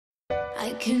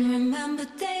I can remember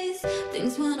days,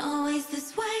 things weren't always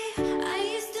this way. I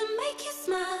used to make you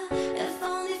smile, if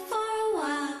only for a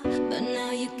while. But now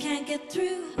you can't get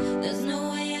through, there's no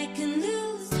way I can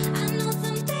lose. I know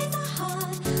some days are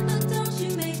hard, but don't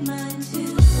you make mine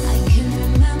too. I can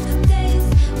remember days,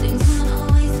 things weren't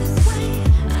always this way.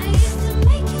 I used to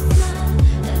make you smile,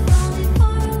 if only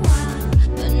for a while.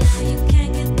 But now you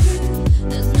can't get through,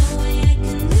 there's no way I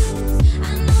can lose.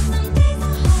 I know some days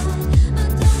are hard, but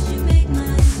don't you make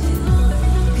mine too.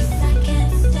 'Cause I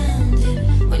can't stand it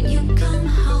when you come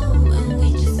home and we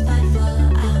just fight for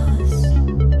hours.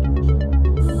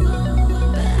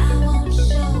 But I won't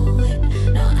show it,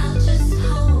 no, I'll just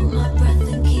hold my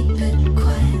breath and keep it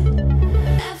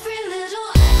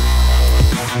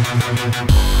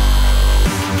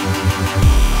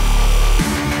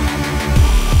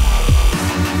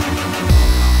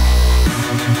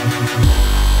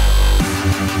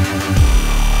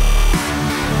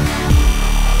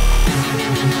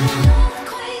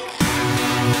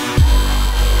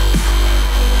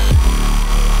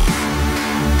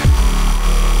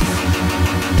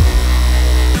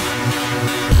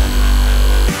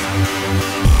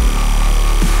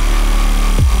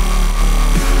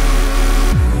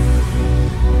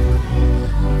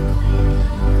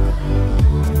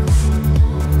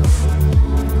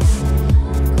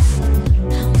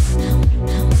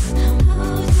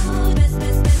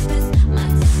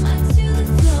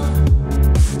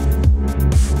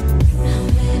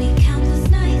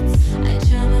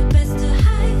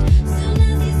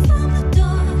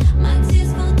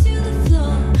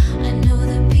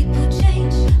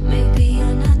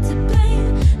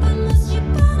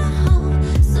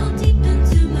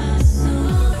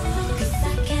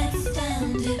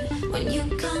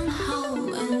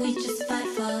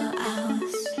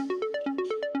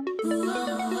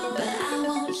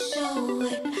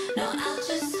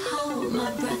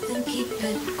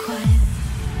quiet.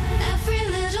 Every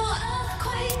little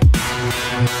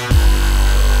earthquake.